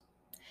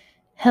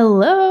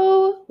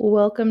Hello,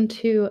 welcome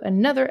to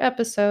another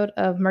episode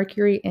of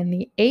Mercury in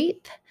the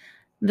Eighth.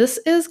 This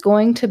is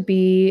going to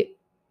be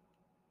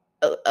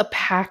a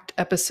packed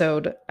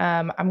episode.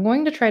 I'm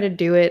going to try to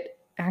do it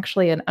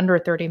actually in under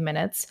 30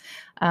 minutes.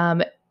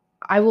 Um,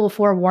 I will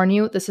forewarn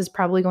you, this is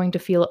probably going to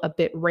feel a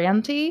bit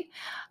ranty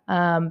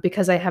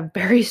because I have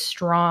very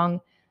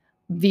strong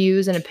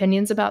views and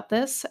opinions about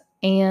this,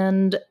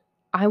 and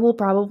I will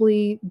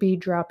probably be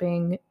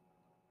dropping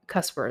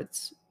cuss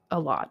words a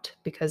lot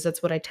because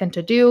that's what I tend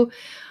to do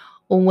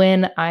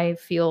when I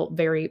feel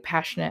very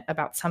passionate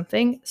about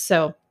something.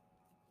 So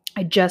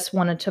I just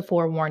wanted to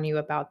forewarn you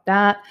about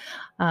that.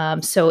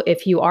 So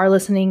if you are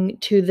listening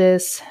to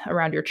this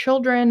around your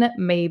children,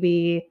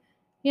 maybe,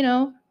 you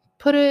know,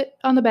 put it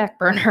on the back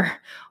burner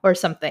or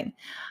something.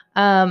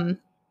 Um,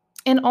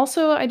 and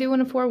also, I do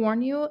want to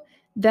forewarn you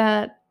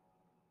that,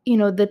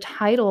 the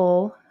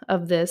title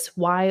of this,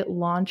 Why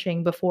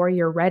Launching Before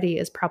You're Ready,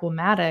 is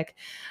problematic.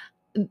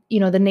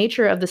 The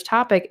nature of this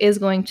topic is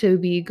going to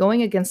be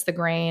going against the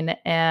grain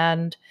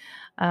and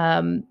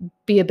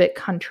be a bit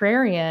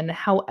contrarian.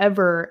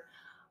 However,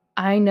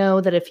 I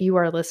know that if you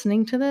are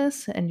listening to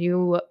this and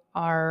you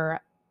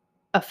are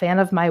a fan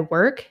of my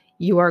work,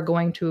 you are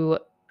going to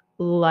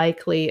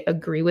likely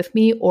agree with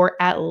me, or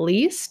at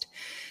least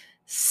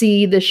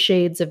see the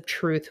shades of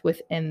truth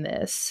within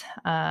this,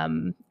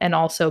 and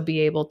also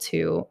be able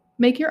to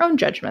make your own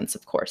judgments,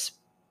 of course.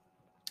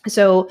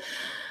 So,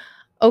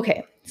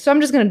 okay, so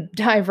I'm just going to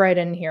dive right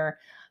in here.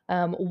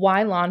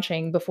 Why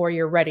launching before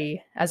you're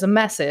ready as a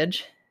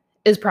message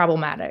is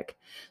problematic.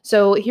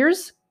 So,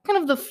 here's kind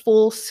of the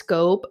full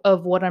scope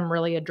of what I'm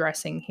really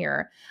addressing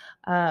here.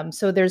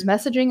 So, there's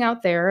messaging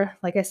out there,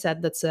 like I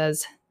said, that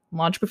says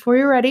launch before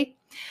you're ready.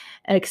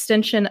 An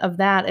extension of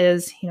that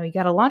is, you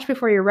got to launch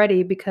before you're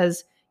ready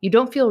because you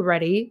don't feel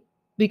ready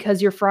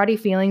because your fraudy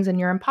feelings and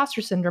your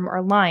imposter syndrome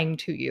are lying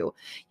to you.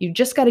 You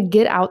just got to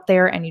get out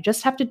there and you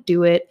just have to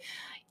do it.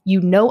 You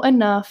know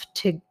enough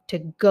to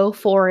go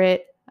for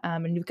it,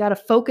 and you've got to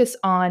focus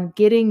on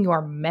getting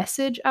your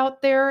message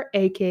out there,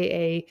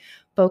 aka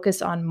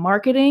focus on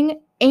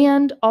marketing,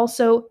 and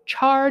also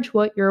charge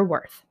what you're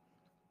worth.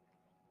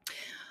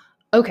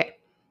 Okay,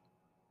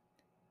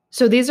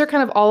 so these are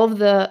kind of all of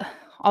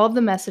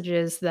the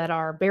messages that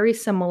are very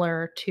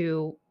similar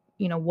to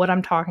what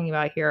I'm talking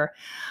about here.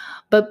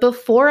 But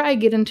before I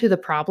get into the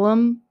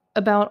problem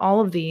about all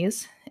of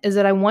these, is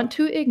that I want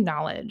to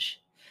acknowledge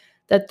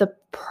that the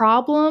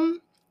problem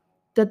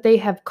that they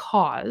have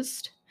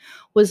caused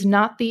was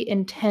not the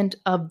intent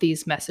of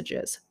these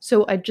messages.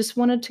 So I just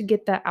wanted to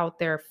get that out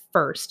there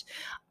first.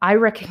 I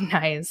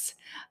recognize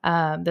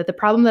that the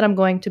problem that I'm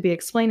going to be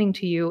explaining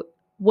to you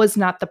was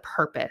not the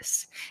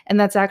purpose. And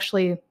that's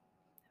actually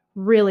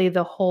really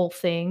the whole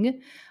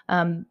thing,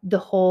 the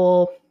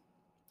whole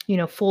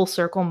full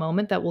circle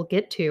moment that we'll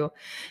get to.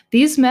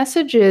 These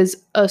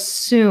messages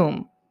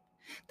assume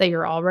that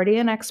you're already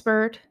an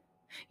expert.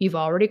 You've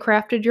already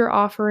crafted your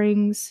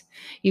offerings.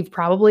 You've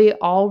probably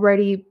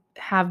already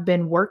have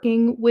been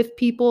working with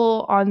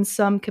people on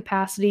some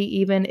capacity,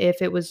 even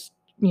if it was,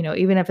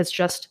 even if it's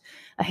just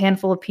a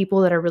handful of people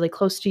that are really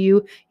close to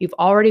you. You've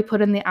already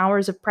put in the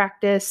hours of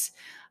practice.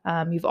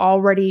 You've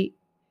already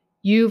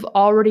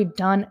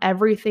done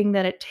everything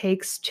that it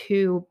takes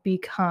to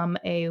become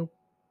an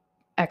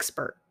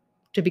expert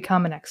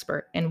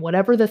in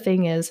whatever the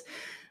thing is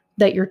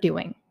that you're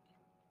doing.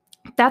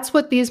 That's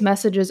what these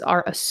messages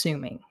are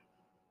assuming.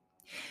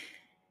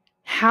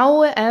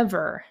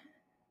 However,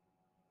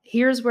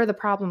 here's where the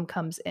problem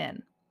comes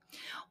in.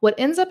 What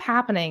ends up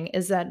happening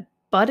is that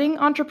budding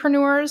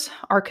entrepreneurs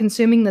are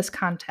consuming this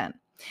content.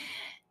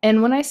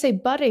 And when I say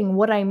budding,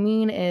 what I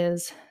mean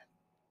is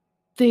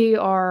they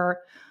are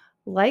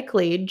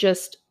likely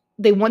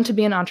they want to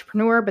be an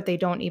entrepreneur, but they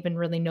don't even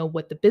really know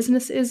what the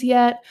business is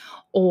yet.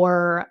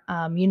 Or,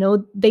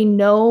 they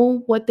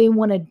know what they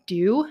want to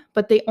do,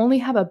 but they only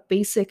have a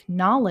basic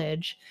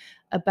knowledge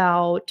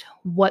about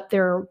what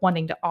they're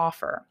wanting to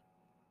offer.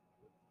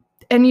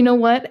 And you know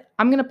what?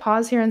 I'm going to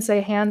pause here and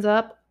say, hands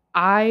up.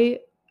 I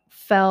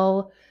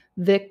fell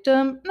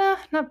victim. Nah,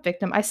 not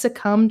victim. I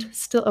succumbed.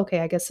 Still,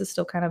 okay, I guess it's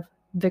still kind of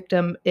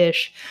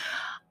victim-ish.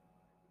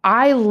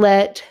 I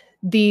let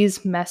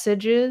these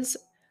messages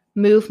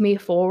move me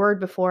forward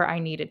before I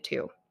needed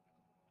to,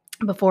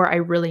 before I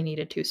really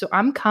needed to. So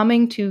I'm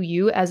coming to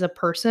you as a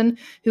person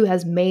who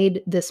has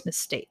made this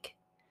mistake.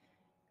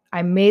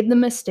 I made the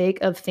mistake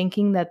of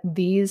thinking that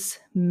these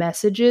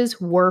messages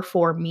were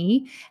for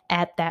me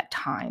at that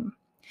time,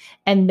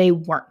 and they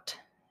weren't.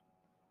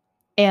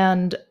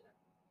 And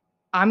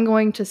I'm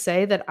going to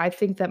say that I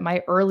think that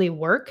my early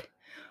work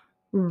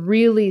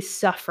really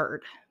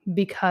suffered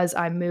because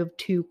I moved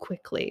too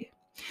quickly.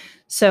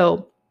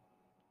 So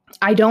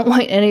I don't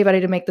want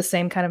anybody to make the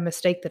same kind of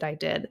mistake that I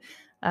did.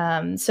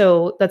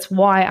 So that's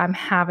why I'm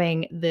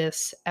having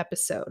this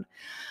episode.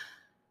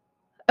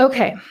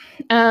 Okay.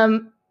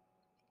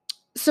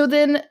 So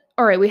then,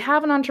 all right, we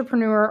have an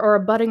entrepreneur or a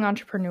budding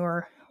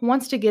entrepreneur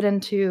wants to get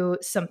into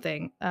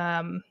something,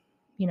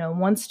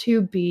 wants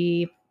to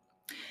be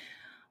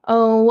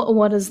Oh,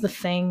 what is the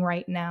thing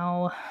right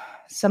now?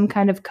 Some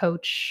kind of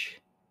coach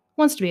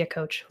wants to be a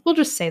coach. We'll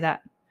just say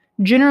that.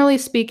 Generally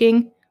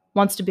speaking,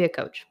 wants to be a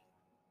coach.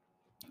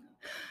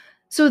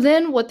 So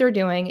then what they're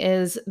doing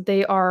is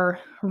they are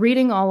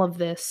reading all of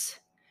this,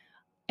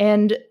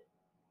 and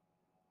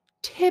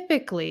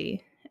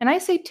typically, and I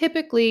say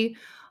typically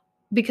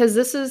because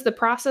this is the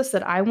process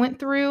that I went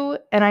through,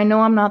 and I know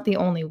I'm not the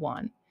only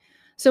one.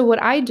 So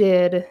what I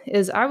did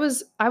is I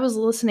was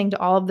listening to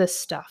all of this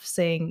stuff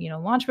saying,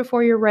 launch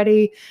before you're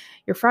ready.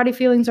 Your Friday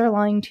feelings are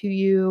lying to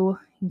you.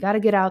 You got to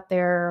get out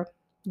there.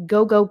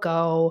 Go, go,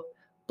 go.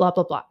 Blah,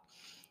 blah, blah.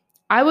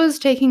 I was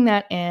taking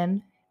that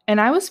in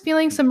and I was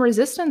feeling some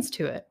resistance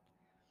to it.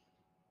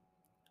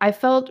 I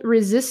felt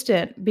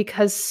resistant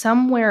because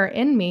somewhere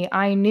in me,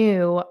 I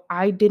knew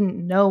I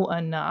didn't know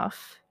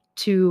enough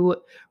to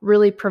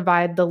really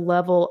provide the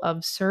level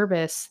of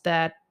service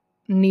that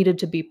needed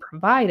to be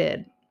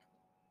provided.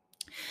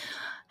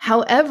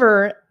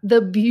 However,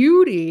 the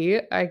beauty,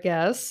 I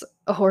guess,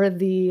 or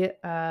the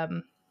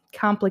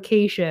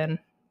complication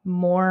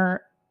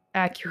more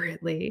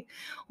accurately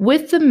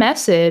with the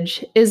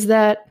message is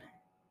that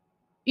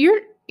you're,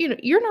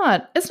 you're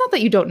not, it's not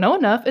that you don't know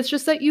enough, it's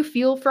just that you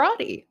feel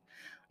fraudy.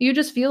 You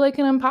just feel like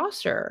an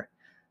imposter.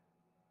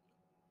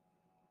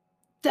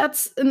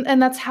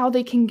 And that's how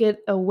they can get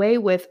away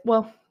with,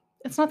 well,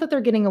 it's not that they're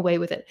getting away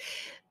with it.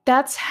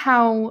 That's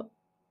how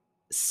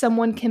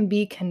someone can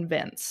be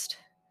convinced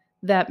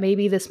that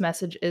maybe this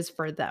message is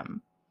for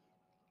them.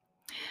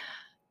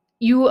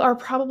 You are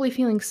probably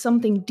feeling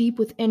something deep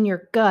within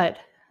your gut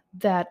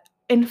that,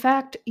 in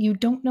fact, you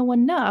don't know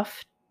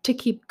enough to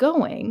keep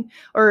going,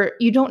 or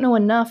you don't know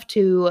enough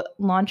to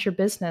launch your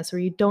business, or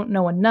you don't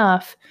know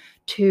enough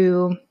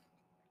to,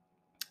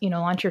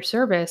 launch your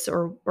service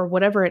or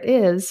whatever it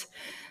is.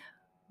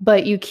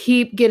 But you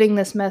keep getting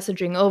this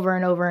messaging over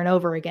and over and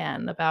over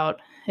again about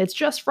it's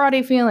just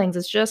Friday feelings,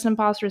 it's just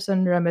imposter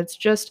syndrome, it's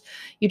just,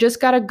 you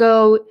just got to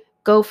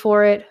go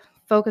for it,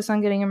 focus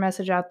on getting your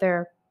message out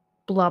there,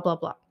 blah, blah,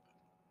 blah.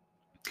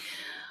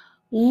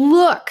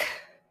 Look,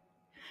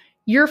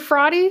 your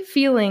fraudy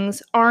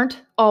feelings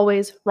aren't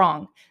always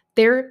wrong.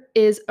 There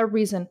is a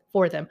reason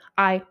for them.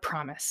 I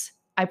promise.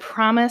 I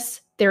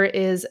promise there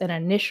is an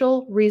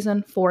initial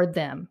reason for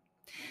them.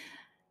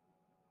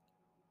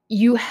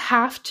 You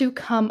have to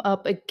come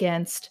up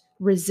against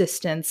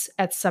resistance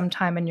at some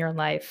time in your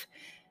life.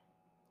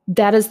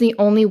 That is the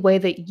only way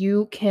that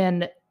you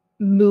can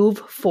move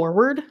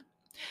forward.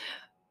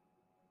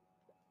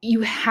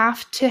 You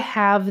have to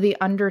have the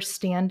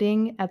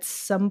understanding at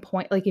some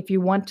point. Like if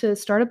you want to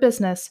start a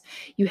business,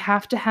 you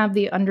have to have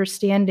the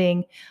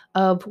understanding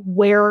of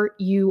where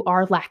you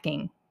are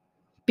lacking,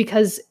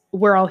 because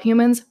we're all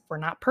humans. We're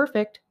not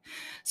perfect.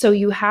 So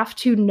you have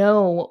to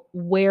know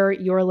where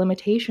your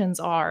limitations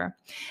are.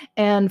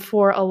 And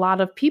for a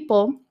lot of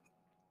people,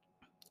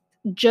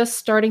 just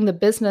starting the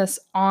business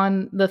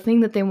on the thing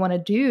that they want to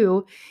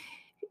do,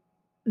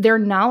 their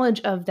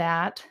knowledge of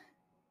that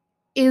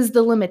is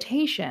the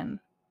limitation.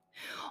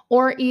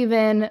 Or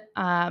even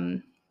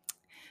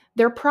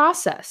their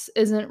process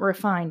isn't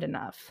refined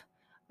enough.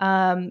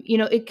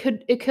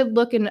 It could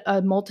look in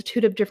a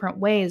multitude of different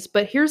ways.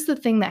 But here's the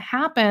thing that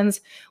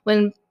happens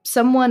when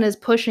someone is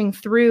pushing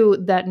through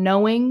that,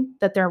 knowing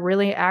that they're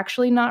really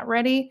actually not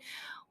ready.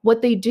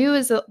 What they do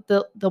is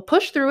they'll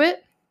push through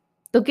it.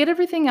 They'll get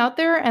everything out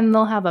there and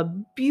they'll have a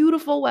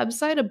beautiful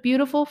website, a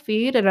beautiful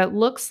feed, and it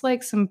looks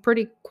like some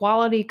pretty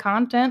quality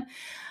content.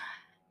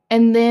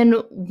 And then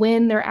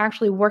when they're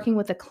actually working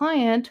with the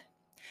client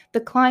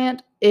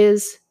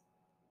is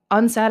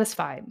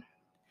unsatisfied.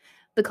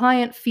 The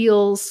client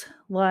feels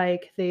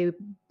like they,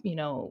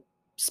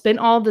 spent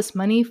all this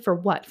money for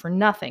what? For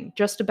nothing,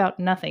 just about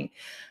nothing.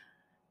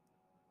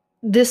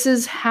 This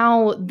is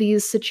how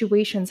these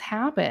situations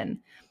happen.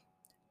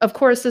 Of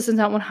course, this is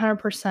not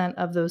 100%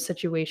 of those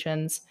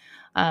situations.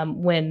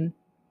 When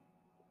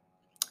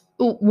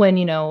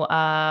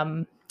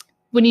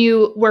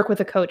you work with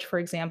a coach, for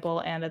example,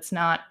 and it's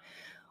not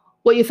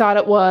what you thought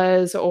it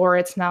was, or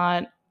it's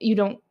not, you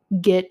don't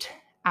get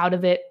out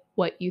of it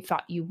what you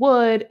thought you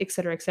would, et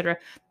cetera, et cetera.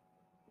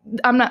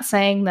 I'm not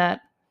saying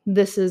that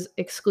this is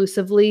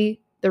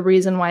exclusively the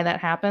reason why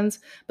that happens,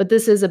 but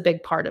this is a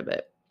big part of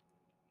it.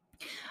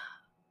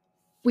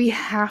 We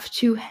have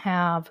to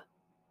have,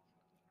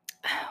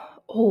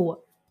 I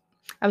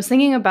was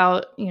thinking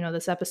about,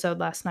 this episode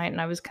last night, and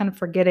I was kind of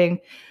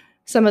forgetting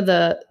some of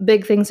the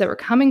big things that were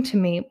coming to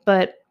me,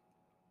 but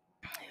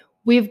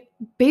we've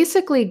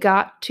basically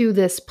got to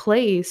this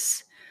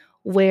place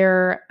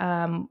where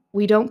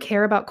we don't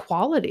care about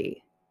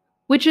quality,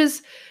 which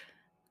is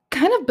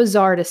kind of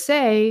bizarre to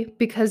say,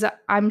 because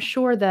I'm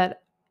sure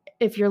that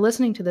if you're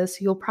listening to this,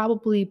 you'll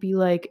probably be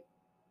like,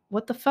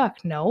 what the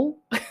fuck? No,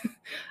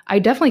 I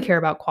definitely care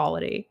about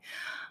quality.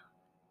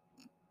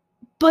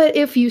 But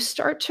if you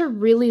start to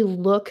really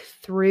look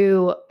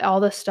through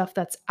all the stuff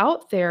that's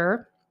out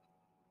there,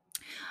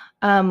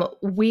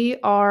 we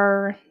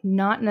are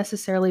not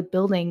necessarily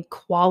building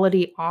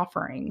quality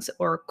offerings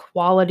or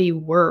quality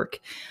work.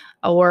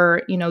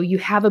 or, you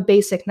have a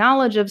basic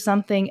knowledge of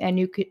something and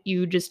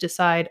you just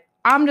decide,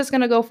 I'm just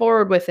going to go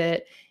forward with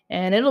it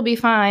and it'll be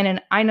fine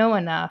and I know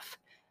enough.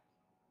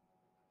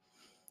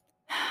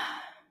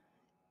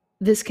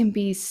 This can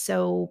be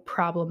so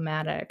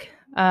problematic.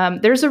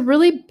 There's a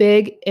really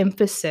big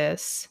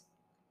emphasis.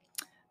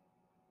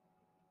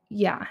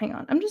 Yeah, hang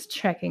on. I'm just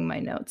checking my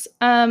notes.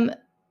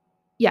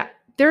 Yeah,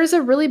 there's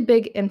a really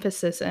big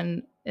emphasis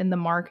in the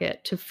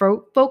market to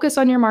focus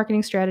on your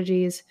marketing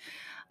strategies.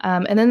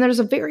 And then there's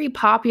a very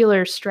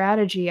popular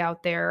strategy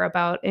out there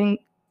about,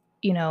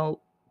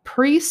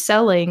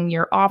 pre-selling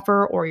your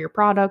offer or your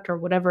product or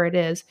whatever it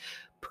is.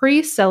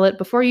 Pre-sell it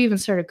before you even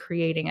started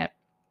creating it.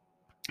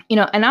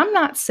 And I'm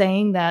not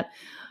saying that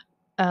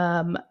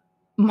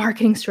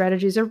marketing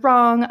strategies are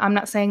wrong. I'm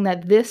not saying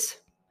that this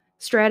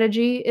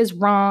strategy is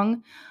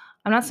wrong.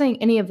 I'm not saying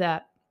any of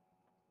that.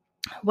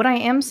 What I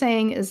am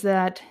saying is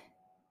that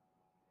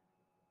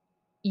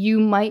you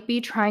might be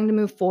trying to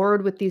move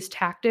forward with these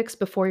tactics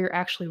before you're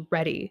actually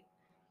ready.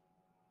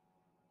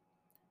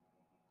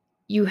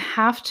 You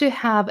have to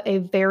have a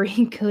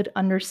very good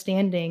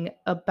understanding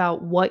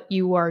about what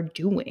you are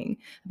doing,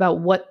 about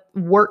what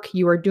work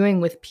you are doing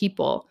with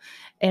people,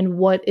 and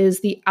what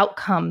is the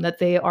outcome that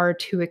they are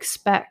to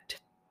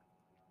expect.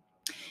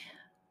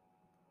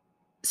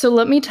 So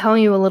let me tell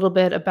you a little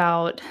bit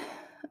about,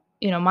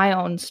 my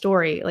own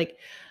story.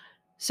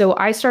 So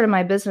I started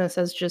my business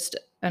as just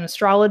an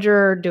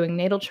astrologer doing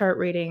natal chart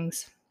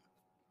readings.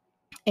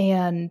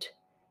 And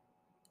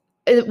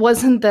it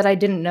wasn't that I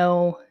didn't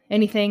know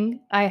anything.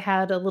 I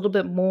had a little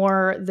bit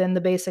more than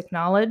the basic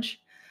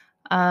knowledge.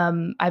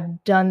 At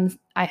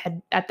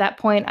that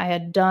point, I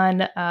had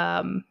done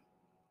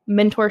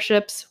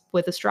mentorships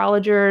with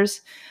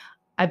astrologers.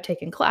 I've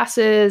taken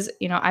classes.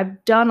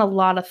 I've done a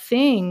lot of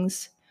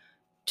things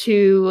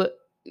to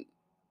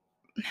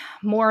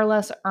more or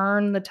less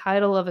earn the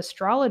title of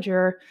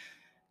astrologer.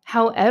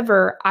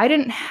 However, I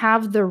didn't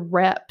have the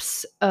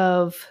reps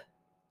of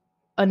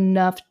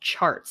enough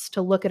charts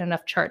to look at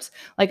enough charts.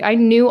 I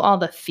knew all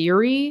the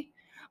theory,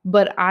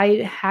 but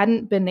I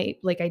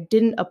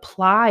didn't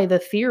apply the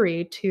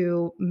theory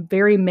to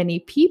very many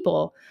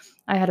people.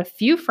 I had a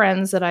few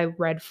friends that I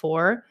read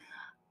for,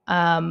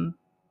 and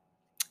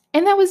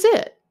that was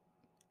it.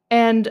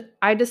 And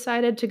I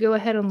decided to go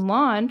ahead and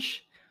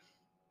launch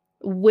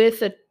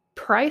with a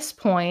price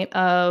point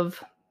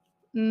of,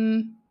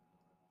 it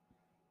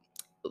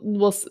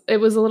was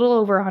a little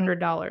over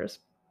 $100.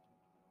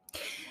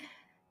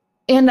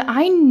 And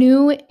I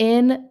knew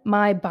in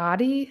my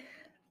body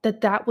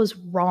that was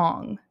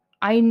wrong.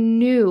 I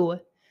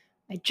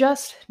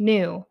just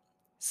knew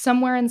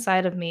somewhere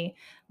inside of me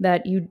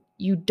that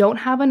you don't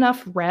have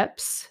enough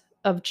reps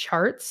of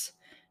charts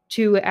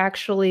to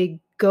actually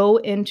go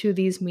into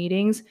these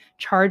meetings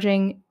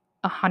charging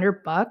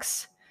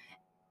 $100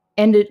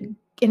 and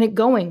it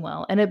going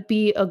well and it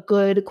be a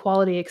good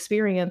quality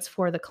experience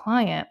for the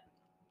client.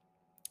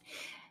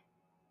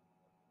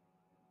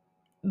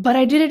 But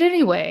I did it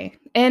anyway.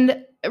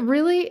 And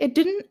really, it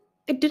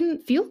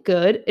didn't feel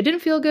good. It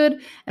didn't feel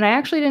good. And I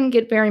actually didn't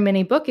get very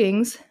many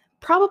bookings,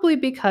 probably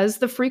because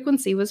the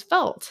frequency was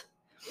felt.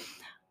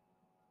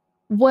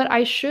 What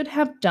I should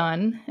have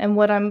done, and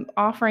what I'm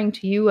offering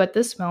to you at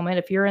this moment,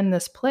 if you're in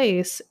this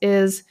place,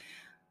 is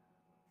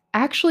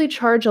actually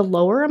charge a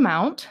lower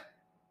amount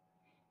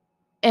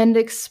and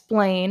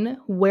explain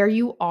where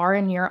you are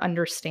in your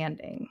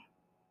understanding.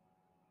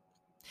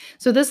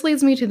 So this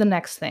leads me to the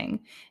next thing,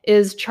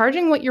 is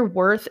charging what you're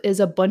worth is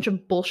a bunch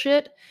of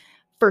bullshit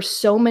for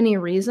so many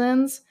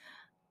reasons.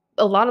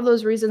 A lot of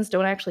those reasons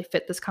don't actually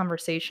fit this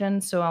conversation,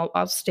 so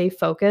I'll stay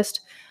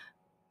focused.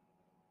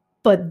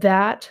 But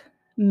that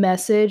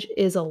message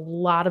is a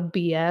lot of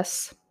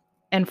BS.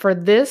 And for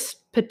this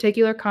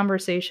particular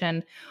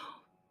conversation,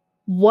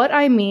 what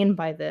I mean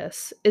by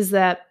this is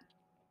that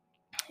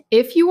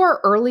if you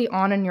are early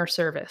on in your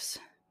service,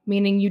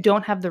 meaning you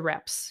don't have the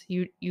reps,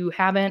 you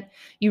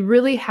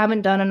really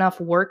haven't done enough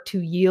work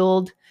to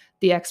yield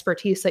the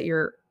expertise that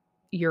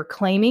you're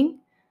claiming,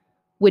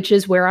 which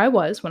is where I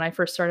was when I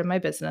first started my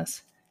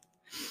business,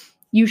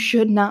 you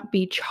should not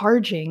be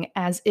charging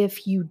as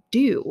if you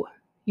do.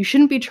 You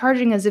shouldn't be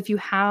charging as if you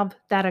have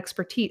that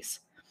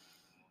expertise.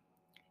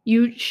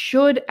 You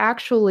should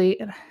actually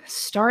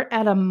start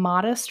at a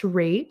modest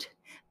rate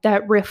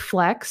that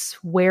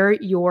reflects where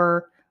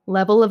your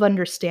level of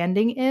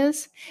understanding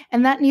is.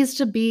 And that needs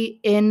to be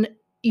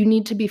you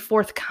need to be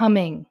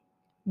forthcoming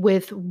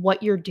with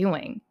what you're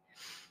doing.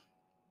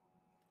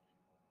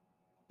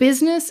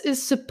 Business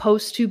is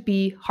supposed to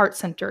be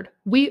heart-centered.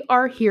 We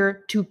are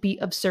here to be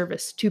of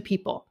service to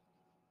people.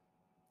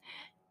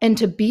 And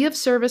to be of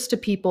service to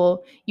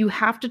people, you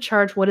have to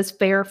charge what is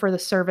fair for the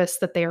service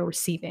that they are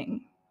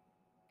receiving.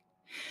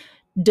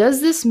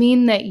 Does this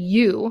mean that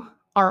you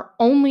are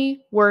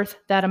only worth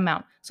that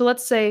amount? So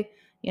let's say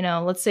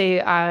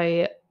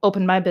I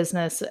opened my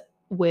business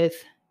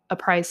with a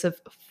price of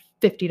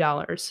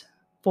 $50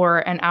 for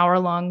an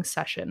hour-long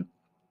session.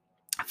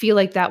 I feel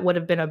like that would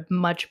have been a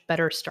much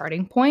better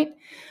starting point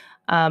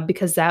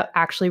because that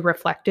actually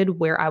reflected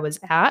where I was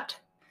at.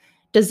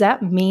 Does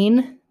that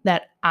mean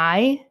that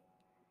I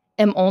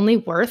am only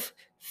worth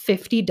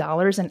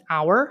 $50 an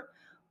hour?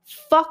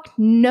 Fuck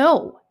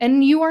no.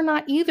 And you are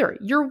not either.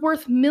 You're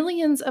worth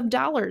millions of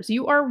dollars.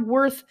 You are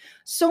worth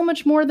so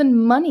much more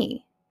than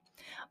money.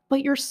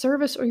 But your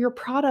service or your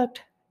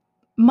product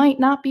might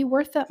not be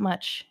worth that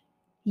much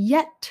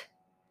yet.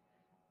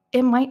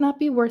 It might not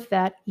be worth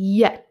that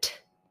yet.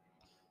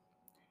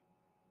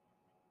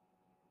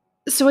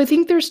 So I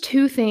think there's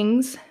two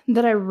things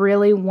that I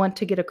really want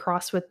to get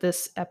across with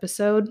this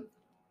episode.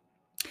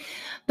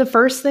 The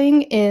first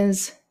thing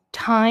is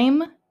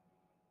time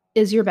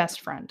is your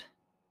best friend.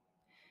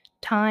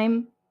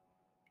 Time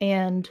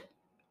and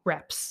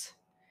reps.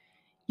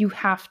 You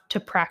have to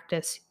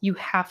practice. You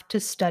have to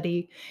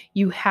study.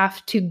 You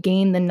have to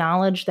gain the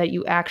knowledge that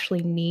you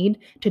actually need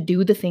to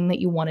do the thing that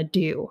you want to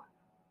do.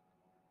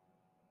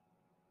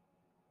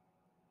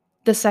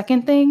 The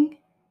second thing,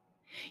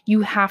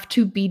 you have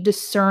to be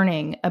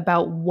discerning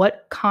about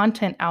what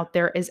content out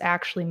there is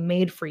actually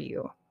made for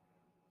you.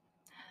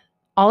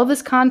 All of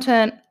this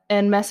content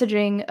and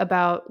messaging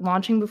about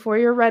launching before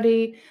you're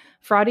ready,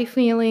 fraudy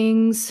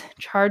feelings,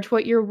 charge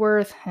what you're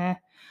worth,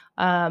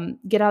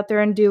 get out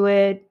there and do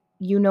it,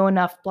 you know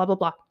enough, blah, blah,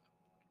 blah.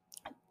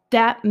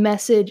 That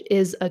message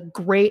is a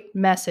great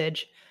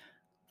message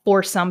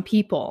for some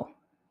people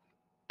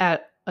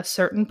at a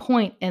certain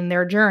point in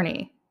their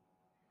journey.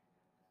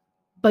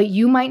 But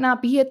you might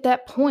not be at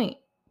that point.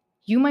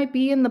 You might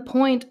be at the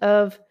point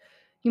of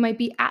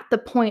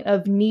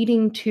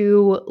needing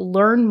to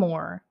learn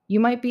more. You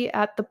might be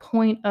at the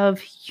point of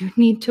you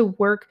need to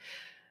work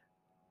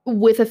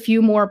with a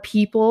few more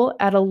people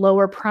at a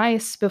lower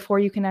price before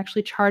you can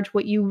actually charge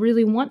what you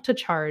really want to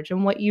charge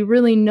and what you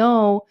really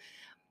know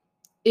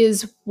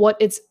is what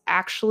it's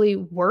actually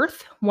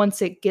worth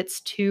once it gets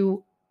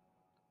to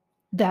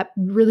that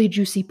really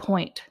juicy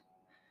point.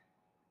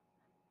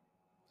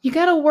 You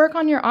got to work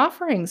on your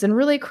offerings and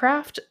really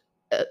craft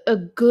a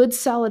good,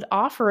 solid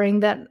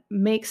offering that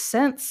makes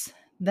sense,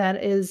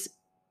 that is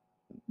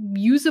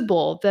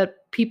usable,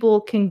 that people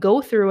can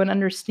go through and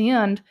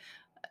understand,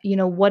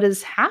 what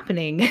is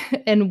happening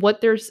and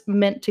what they're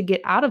meant to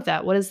get out of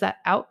that. What is that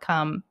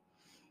outcome?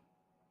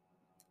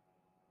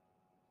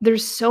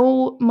 There's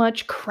so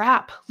much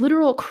crap,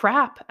 literal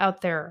crap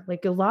out there.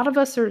 Like, a lot of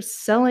us are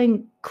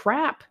selling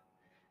crap.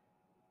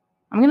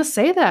 I'm going to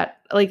say that.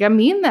 Like, I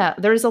mean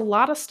that. There's a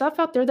lot of stuff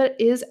out there that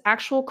is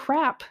actual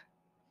crap.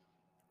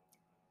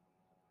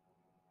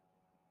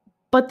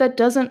 But that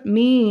doesn't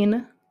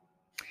mean,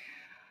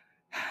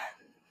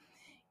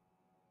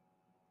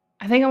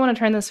 I think I want to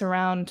turn this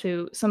around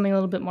to something a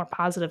little bit more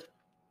positive.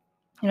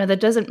 That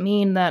doesn't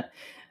mean that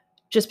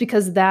just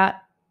because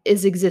that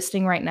is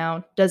existing right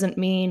now doesn't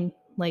mean,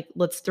 like,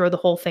 let's throw the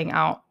whole thing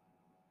out,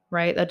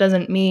 right? That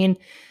doesn't mean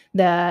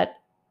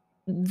that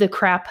the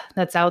crap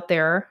that's out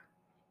there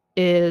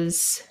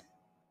is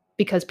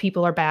because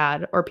people are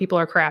bad or people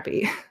are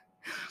crappy.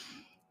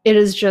 It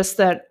is just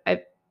that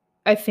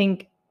I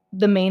think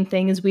the main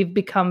thing is we've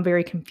become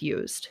very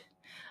confused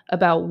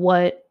about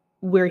what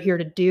we're here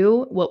to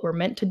do, what we're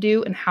meant to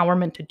do, and how we're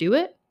meant to do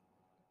it.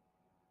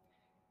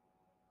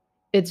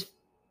 It's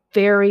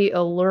very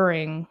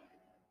alluring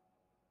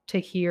to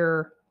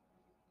hear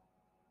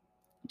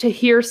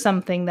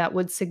something that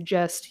would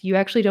suggest you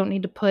actually don't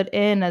need to put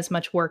in as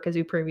much work as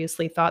you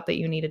previously thought that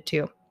you needed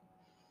to.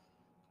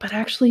 But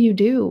actually you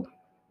do.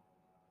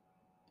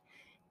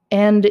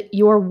 And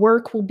your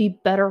work will be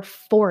better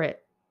for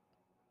it.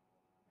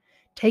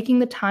 Taking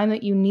the time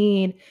that you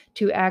need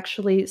to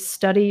actually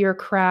study your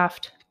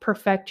craft,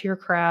 perfect your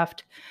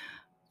craft,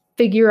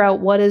 figure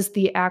out what is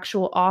the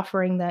actual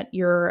offering that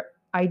your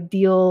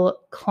ideal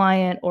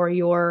client or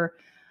your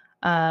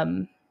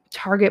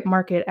target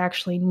market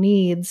actually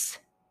needs.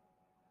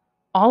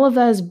 All of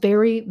that is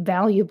very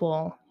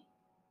valuable.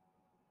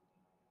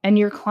 And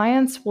your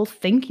clients will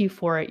thank you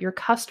for it. Your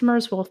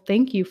customers will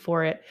thank you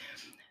for it.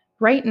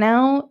 Right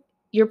now,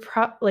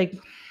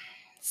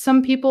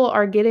 some people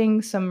are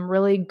getting some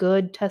really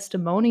good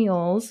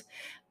testimonials,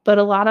 but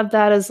a lot of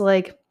that is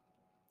like,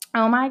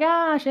 oh my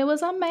gosh, it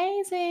was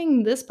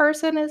amazing. This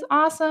person is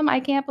awesome. I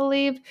can't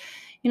believe,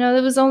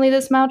 it was only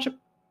this much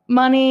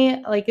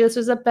money. Like, this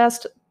was the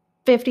best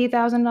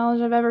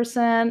 $50,000 I've ever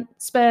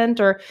spent,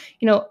 or,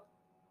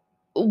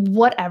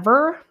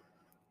 whatever.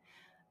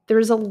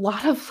 There's a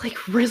lot of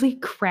really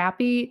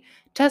crappy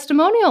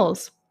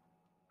testimonials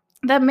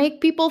that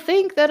make people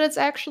think that it's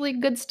actually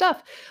good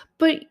stuff.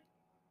 But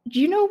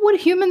you know what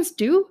humans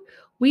do?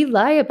 We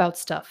lie about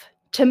stuff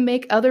to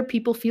make other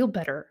people feel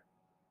better.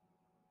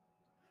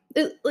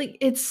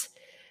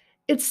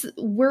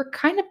 We're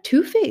kind of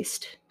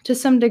two-faced to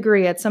some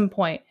degree at some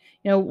point.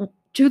 To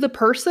the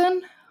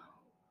person,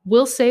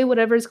 we'll say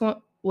whatever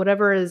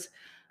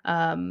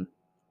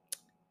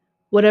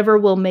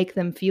will make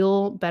them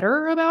feel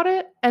better about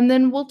it, and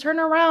then we'll turn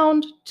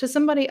around to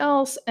somebody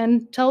else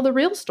and tell the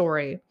real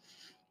story.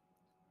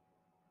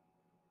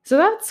 So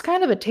that's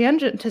kind of a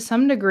tangent to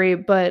some degree,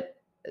 but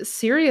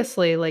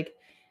seriously,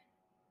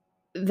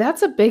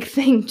 that's a big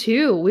thing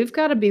too. We've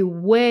got to be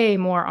way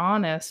more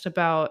honest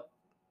about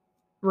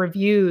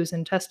reviews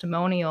and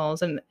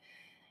testimonials. And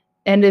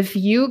if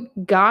you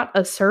got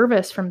a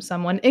service from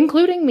someone,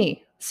 including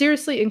me,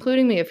 seriously,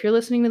 including me, if you're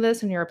listening to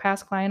this and you're a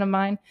past client of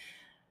mine,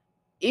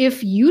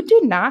 if you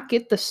did not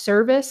get the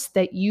service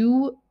that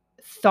you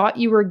thought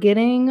you were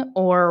getting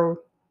or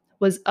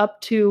was up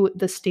to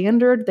the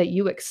standard that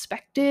you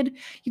expected,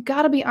 you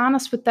got to be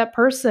honest with that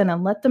person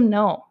and let them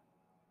know.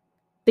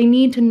 They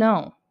need to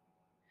know,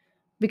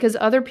 because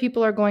other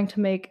people are going to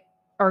make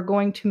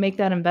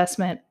that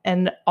investment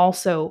and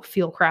also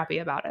feel crappy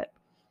about it.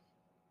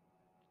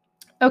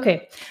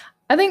 Okay,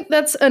 I think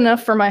that's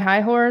enough for my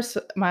high horse,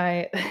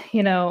 my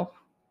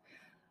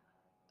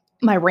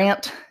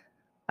rant.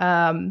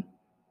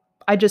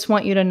 I just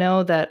want you to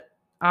know that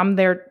I'm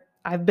there.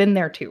 I've been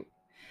there too.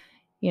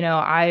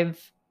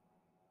 I've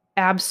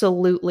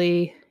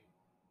absolutely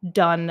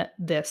done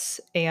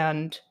this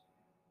and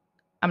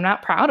I'm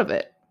not proud of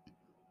it.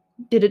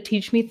 Did it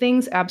teach me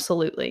things?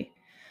 Absolutely.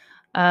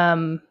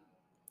 But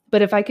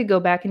if I could go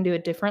back and do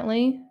it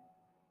differently,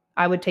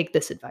 I would take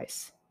this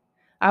advice.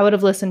 I would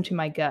have listened to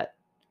my gut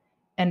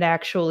and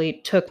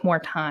actually took more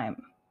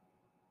time.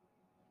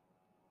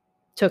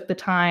 Took the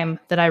time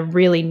that I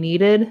really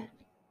needed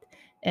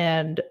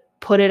and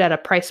put it at a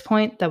price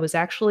point that was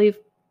actually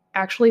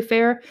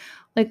fair.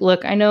 Like,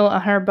 look, I know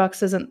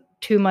 $100 isn't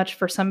too much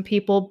for some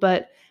people,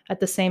 but at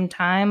the same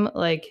time,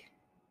 like,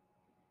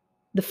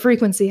 the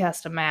frequency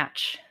has to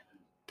match.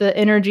 The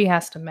energy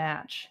has to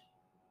match.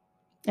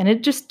 And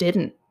it just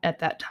didn't at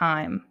that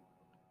time.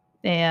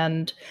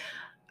 And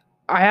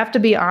I have to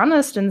be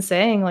honest in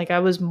saying, like, I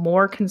was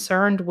more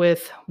concerned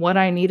with what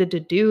I needed to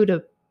do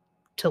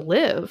to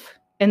live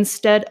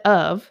instead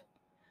of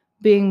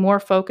being more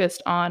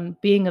focused on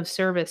being of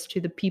service to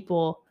the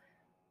people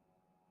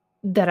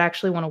that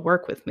actually want to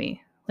work with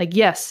me. Like,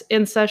 yes,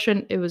 in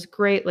session, it was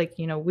great. Like,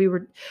 I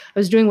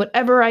was doing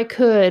whatever I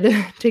could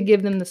to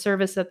give them the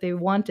service that they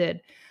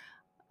wanted.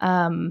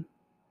 But,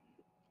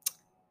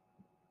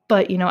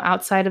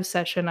 outside of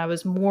session, I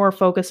was more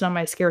focused on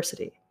my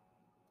scarcity.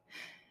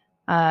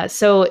 I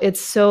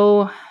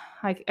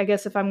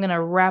guess if I'm going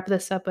to wrap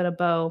this up in a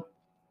bow,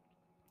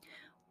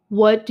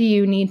 what do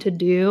you need to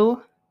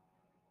do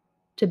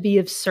to be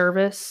of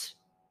service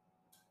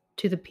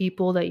to the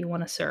people that you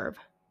want to serve?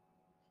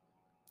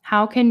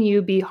 How can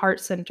you be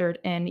heart-centered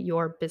in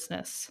your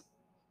business?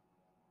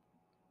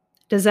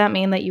 Does that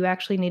mean that you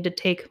actually need to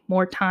take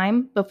more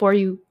time before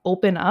you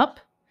open up?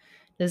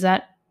 Does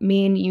that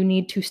mean you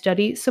need to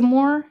study some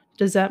more?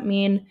 Does that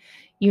mean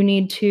you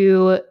need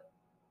to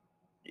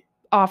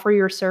offer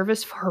your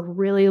service for a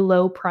really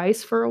low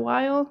price for a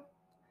while?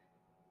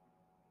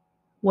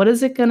 What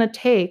is it going to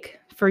take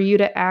for you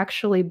to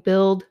actually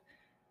build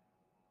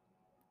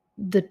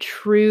the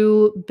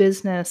true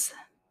business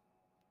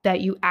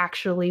that you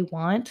actually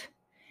want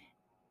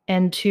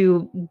and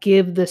to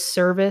give the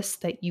service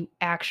that you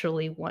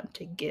actually want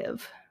to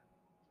give?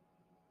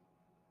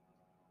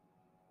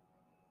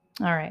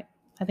 All right.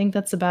 I think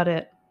that's about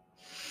it.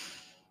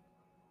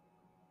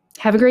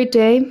 Have a great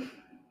day.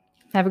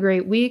 Have a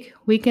great week,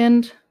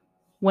 weekend,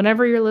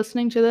 whenever you're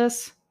listening to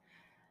this.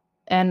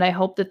 And I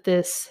hope that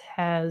this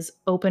has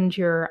opened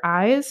your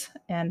eyes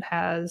and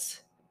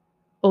has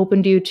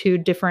opened you to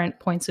different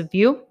points of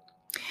view.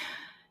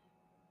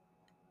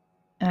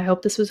 And I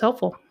hope this was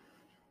helpful.